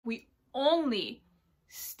only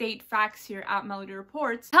state facts here at Melody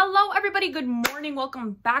Reports. Hello everybody, good morning,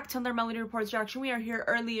 welcome back to another Melody Reports reaction. We are here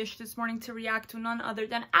early-ish this morning to react to none other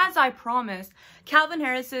than, as I promised, Calvin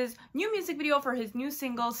Harris's new music video for his new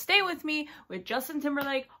single Stay With Me with Justin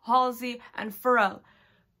Timberlake, Halsey, and Pharrell.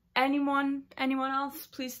 Anyone else,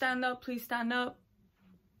 please stand up, please stand up.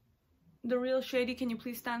 The real Shady, can you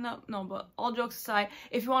please stand up? No, but all jokes aside,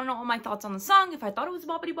 if you want to know all my thoughts on the song, if I thought it was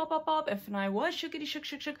boppity bop bop bop, if I was shookity shook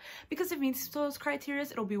shook shook, because if it meets those criteria,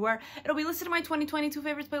 it'll be listed in my 2022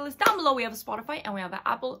 favorites playlist. Down below we have a Spotify and we have an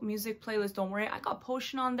Apple Music playlist. Don't worry, I got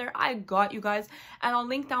Potion on there. I got you guys, and I'll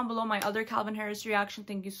link down below my other Calvin Harris reaction.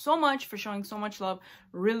 Thank you so much for showing so much love.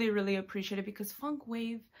 Really appreciate it, because Funk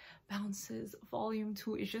Wave Bounces Volume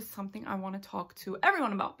 2 is just something I want to talk to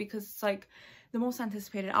everyone about, because it's like the most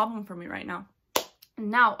anticipated album for me right now.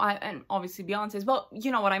 And obviously Beyonce's, but you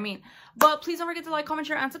know what I mean. But please don't forget to like, comment,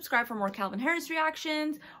 share, and subscribe for more Calvin Harris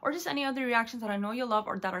reactions, or just any other reactions that I know you'll love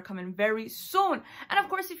or that are coming very soon. And of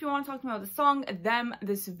course, if you want to talk to me about the song,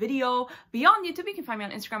 this video, beyond YouTube, you can find me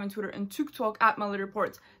on Instagram and Twitter and TikTok at Melody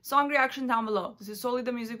Reports. Song reaction down below. This is solely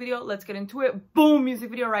the music video. Let's get into it. Boom, music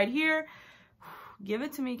video right here. Give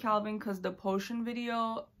it to me, Calvin, because the Potion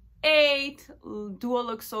video 8. Duo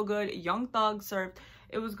looks so good. Young Thug served.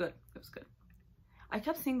 It was good. It was good. I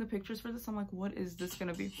kept seeing the pictures for this. I'm like, what is this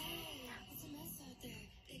gonna be?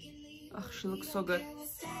 Ugh, she looks so good.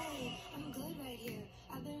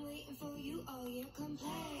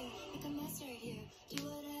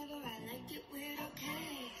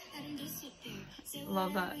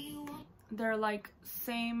 Love that. They're like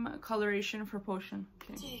same coloration for Potion.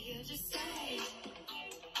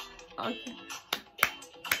 Okay.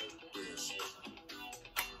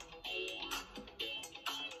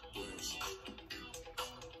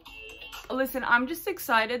 Listen, I'm just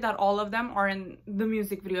excited that all of them are in the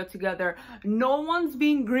music video together. No one's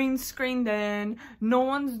being green screened in. No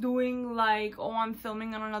one's doing like, oh, I'm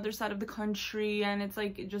filming on another side of the country and it's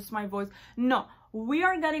like just my voice. No, we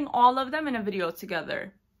are getting all of them in a video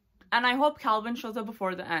together. And I hope Calvin shows up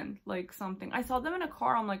before the end, like something. I saw them in a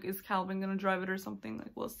car. I'm like, is Calvin gonna drive it or something?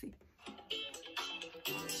 Like, we'll see.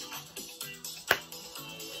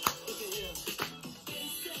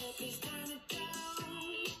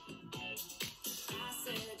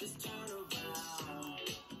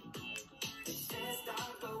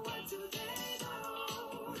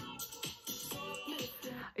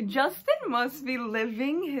 Justin must be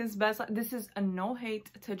living his best life. This is a no hate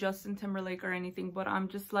to Justin Timberlake or anything, but I'm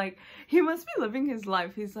just like, he must be living his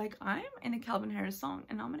life. He's like, I'm in a Calvin Harris song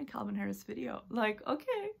and I'm in a Calvin Harris video. Like,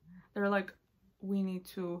 okay. They're like, we need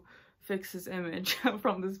to fix his image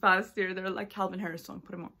from this past year. They're like, Calvin Harris song,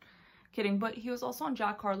 put him on. Kidding, but he was also on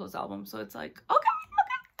Jack Harlow's album, so it's like,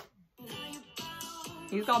 okay.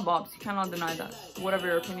 He's got bobs, you cannot deny that, whatever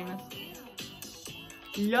your opinion is.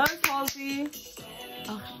 Yes, Halsey.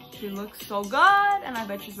 Oh, she looks so good, and I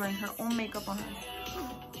bet she's wearing her own makeup on her.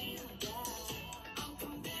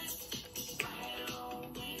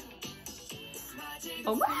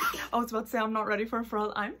 Oh my! I was about to say I'm not ready for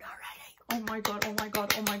Pharrell. I'm not ready. Oh my god! Oh my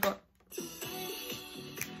god! Oh my god!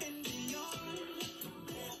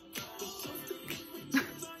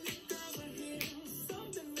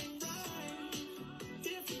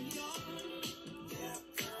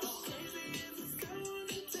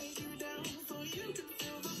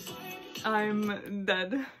 I'm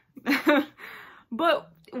dead.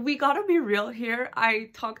 But we gotta be real here.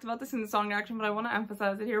 I talked about this in the song reaction, but I want to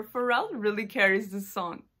emphasize it here. Pharrell really carries this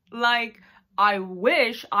song. Like, I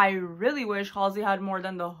really wish Halsey had more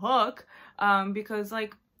than the hook, because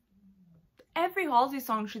like every Halsey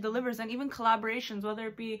song she delivers, and even collaborations, whether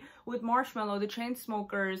it be with Marshmello, the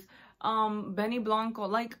Chainsmokers, Benny Blanco,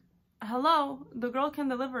 like, hello, the girl can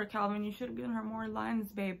deliver, Calvin. You should have given her more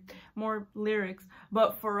lines, babe, more lyrics.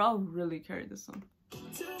 But Pharrell really carried this song.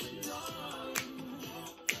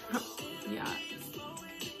 Yeah.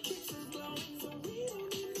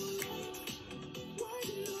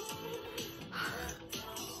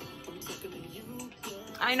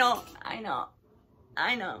 I know.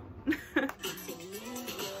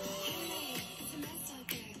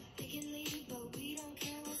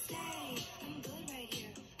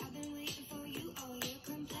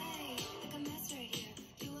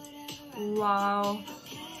 Wow.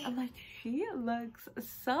 I'm like, she looks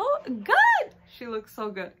so good. She looks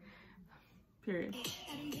so good. Period.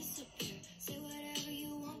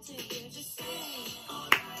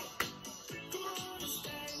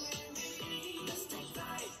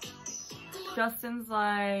 Justin's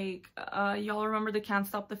like, y'all remember the Can't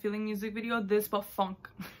Stop the Feeling music video? This, but funk.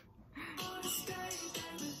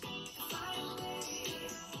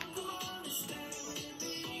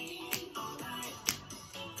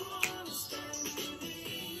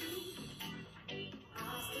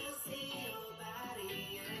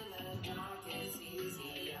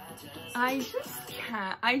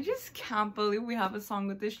 I just can't believe we have a song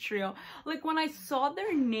with this trio. Like, when I saw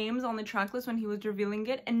their names on the track list when he was revealing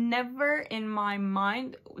it, and never in my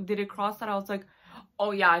mind did it cross that I was like,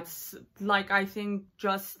 oh yeah, it's like, I think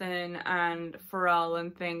Justin and Pharrell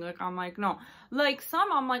and thing. Like, I'm like, no. Like,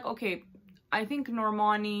 some I'm like, okay, I think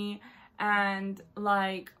Normani and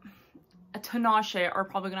like Tinashe are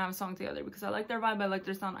probably gonna have a song together because I like their vibe, I like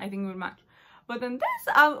their sound, I think it would match. But then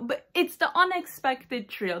this, but it's the unexpected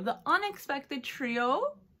trio. The unexpected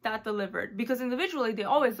trio that delivered. Because individually, they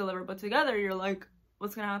always deliver. But together, you're like,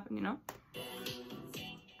 what's gonna happen, you know?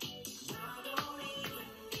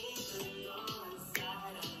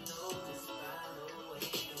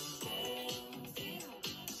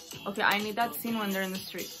 Okay, I need that scene when they're in the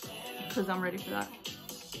street. Because I'm ready for that.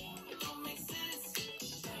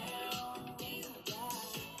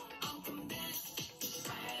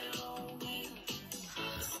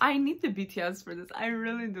 I need the BTS for this. I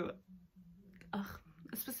really do. Ugh,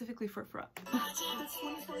 specifically for Pharrell.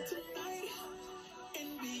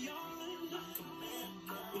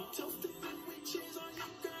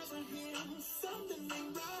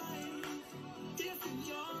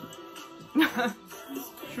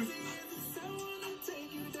 True.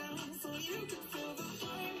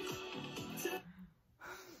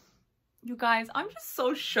 You guys, I'm just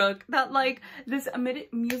so shook that like this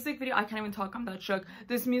music video, I can't even talk, I'm that shook.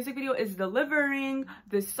 This music video is delivering,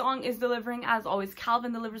 this song is delivering, as always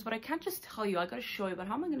Calvin delivers, but I can't just tell you, I gotta show you. But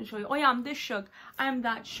how am I gonna show you? Oh yeah, I'm this shook, I'm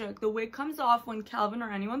that shook. The wig comes off when Calvin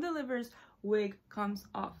or anyone delivers, wig comes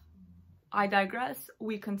off. I digress,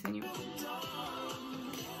 we continue.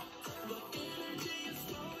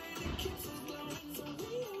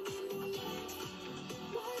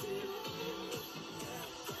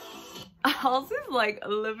 Halsey's like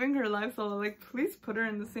living her life, so like please put her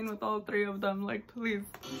in the scene with all three of them, like please.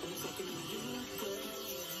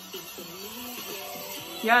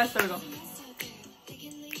 Yes, there we go.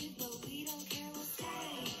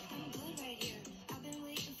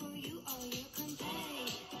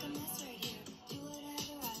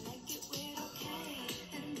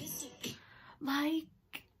 Like,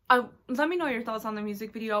 let me know your thoughts on the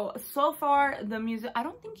music video. So far, the music, I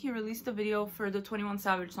don't think he released a video for the 21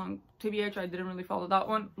 Savage song. TBH, I didn't really follow that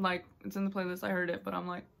one. Like, it's in the playlist, I heard it, but I'm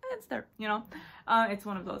like, it's there, you know? It's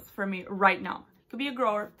one of those for me right now. Could be a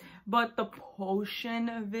grower. But the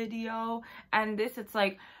Potion video, and this, it's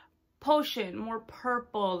like, Potion, more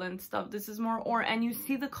purple and stuff. This is more and you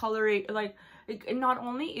see the coloring, like, not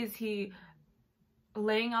only is he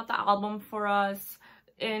laying out the album for us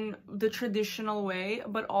in the traditional way,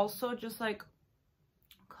 but also just like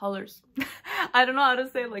colors. I don't know how to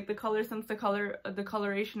say, like, the color sense, the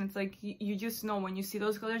coloration. It's like you just know when you see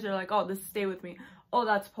those colors, you're like, oh, this stay with me. Oh,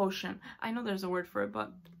 that's Potion. I know there's a word for it,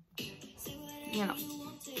 but you know.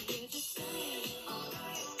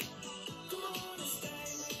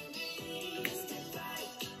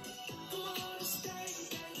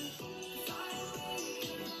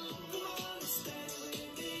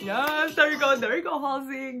 Yes, there you go,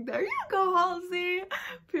 Halsey. There you go, Halsey.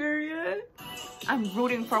 Period. I'm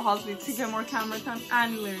rooting for Halsey to get more camera time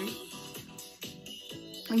and lyrics.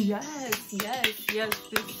 Yes,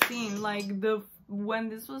 this scene, like, when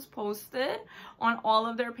this was posted on all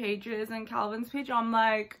of their pages and Calvin's page, I'm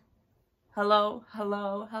like, hello,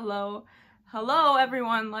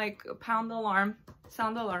 everyone, like, pound the alarm,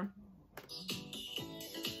 sound the alarm.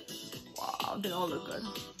 Wow, they all look good.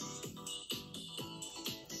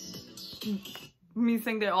 Me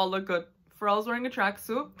saying they all look good. Pharrell's wearing a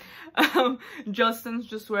tracksuit. Justin's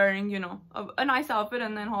just wearing, you know, a nice outfit,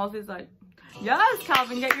 and then Halsey's like, yes,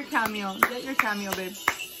 Calvin, get your cameo, babe.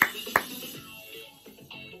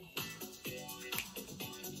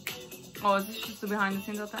 Oh, is this just the behind the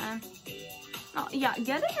scenes at the end? Oh, yeah,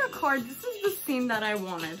 get in your car. This is the scene that I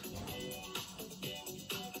wanted.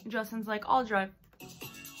 Justin's like, I'll drive.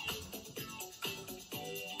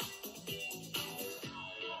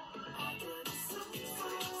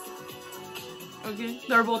 Okay,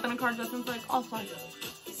 they're both in a car. Justin's like, I'll fly.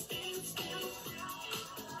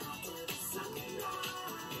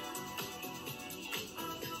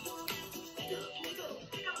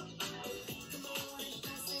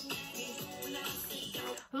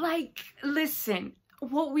 Like, listen,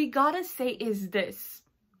 what we gotta say is this.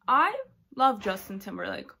 I love Justin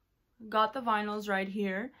Timberlake. Got the vinyls right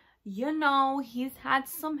here. You know, he's had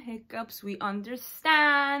some hiccups. We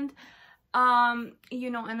understand. You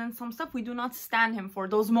know, and then some stuff we do not stand him for,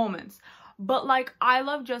 those moments. But like, I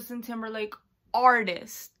love Justin Timberlake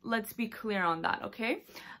artist. Let's be clear on that, okay?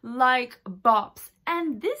 Like, bops.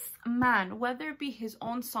 And this man, whether it be his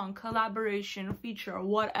own song, collaboration, feature,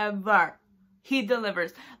 whatever, he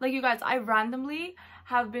delivers. Like, you guys, I randomly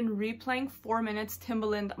have been replaying 4 minutes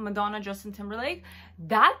Timberlake, Madonna, Justin Timberlake.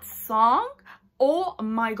 That song, oh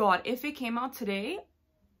my god, if it came out today,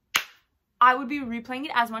 I would be replaying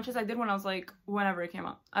it as much as I did when I was like, whenever it came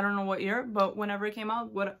out. I don't know what year, but whenever it came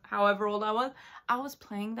out, however old I was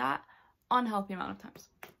playing that unhealthy amount of times.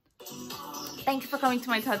 Thank you for coming to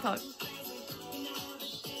my TED Talk.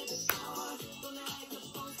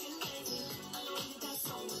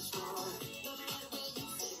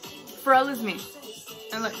 Pharrell is me.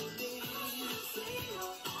 And like,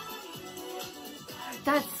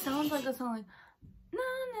 that sounds like a song like na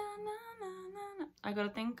na na na na na. I gotta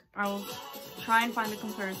think. I will try and find the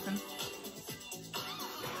comparison.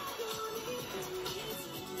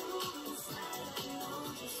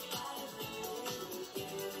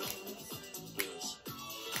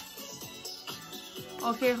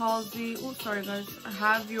 Okay, Halsey. Oh, sorry guys.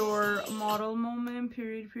 Have your model moment.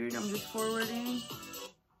 Period. I'm just forwarding.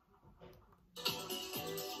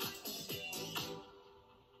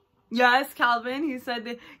 Yes, Calvin,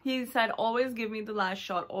 he said always give me the last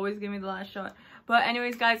shot, always give me the last shot. But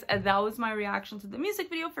anyways, guys, that was my reaction to the music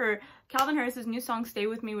video for Calvin Harris's new song Stay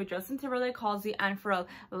With Me with Justin Timberlake, Halsey, and Pharrell.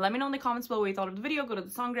 Let me know in the comments below what you thought of the video. Go to the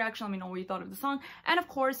song reaction, let me know what you thought of the song. And of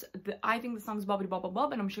course, I think the song's bobbity bob bob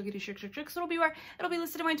bob, and I'm shookity shook shook shook, so it'll be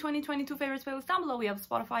listed in my 2022 favorites playlist down below. We have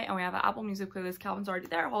Spotify and we have an Apple Music playlist. Calvin's already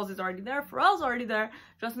there, Halsey's already there, Pharrell's already there.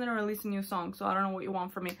 Justin didn't release a new song, so I don't know what you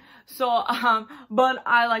want from me. So but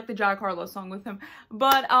I like the Jack Harlow song with him.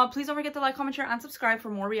 But please don't forget to like, comment, share, and subscribe for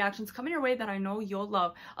more reactions coming your way that I know you'll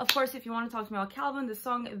love. Of course, if you want to talk to me about Calvin, the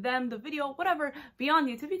song, them, the video, whatever, beyond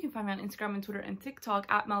YouTube, you can find me on Instagram and Twitter and TikTok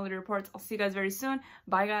at MelodyReports. I'll see you guys very soon.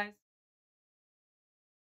 Bye, guys.